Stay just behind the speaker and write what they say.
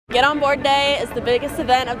Get on Board Day is the biggest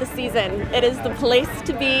event of the season. It is the place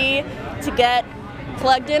to be, to get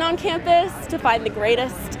plugged in on campus, to find the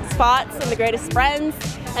greatest spots and the greatest friends,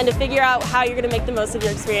 and to figure out how you're going to make the most of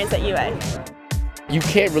your experience at UA. You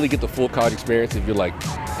can't really get the full college experience if you're like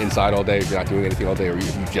inside all day, if you're not doing anything all day, or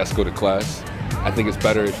if you just go to class. I think it's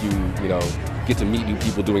better if you get to meet new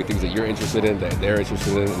people doing things that you're interested in, that they're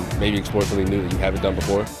interested in, and maybe explore something new that you haven't done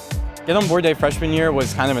before. Get on Board Day freshman year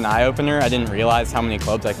was kind of an eye-opener. I didn't realize how many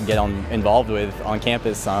clubs I could get involved with on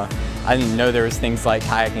campus. I didn't know there was things like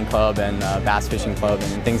kayaking club and bass fishing club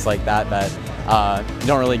and things like that you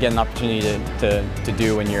don't really get an opportunity to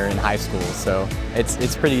do when you're in high school. So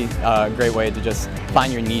it's pretty great way to just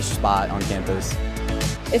find your niche spot on campus.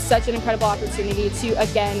 It's such an incredible opportunity to,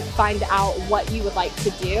 again, find out what you would like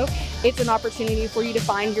to do. It's an opportunity for you to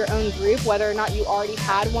find your own group, whether or not you already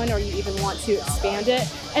had one or you even want to expand it.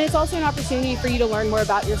 And it's also an opportunity for you to learn more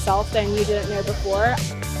about yourself than you didn't know before.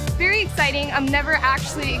 Very exciting. I've never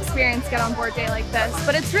actually experienced Get on Board Day like this,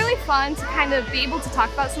 but it's really fun to kind of be able to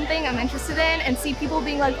talk about something I'm interested in and see people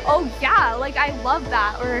being like, oh yeah, like I love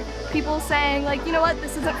that, or people saying like, you know what,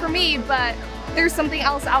 this isn't for me, but there's something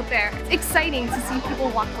else out there. It's exciting to see people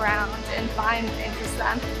walk around and find and interest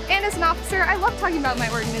them. And as an officer, I love talking about my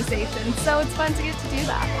organization, so it's fun to get to do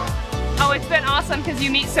that. Oh, it's been awesome because you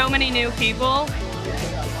meet so many new people.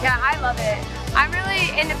 Yeah, I love it. I'm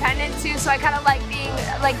really independent too, so I kind of like being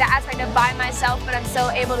like the aspect of by myself, but I'm still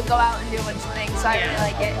able to go out and do a bunch of things, so I really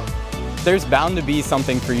like it. There's bound to be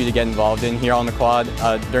something for you to get involved in here on the quad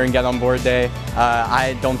during Get on Board Day.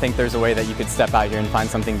 I don't think there's a way that you could step out here and find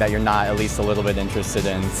something that you're not at least a little bit interested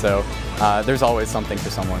in. So there's always something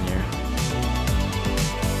for someone here.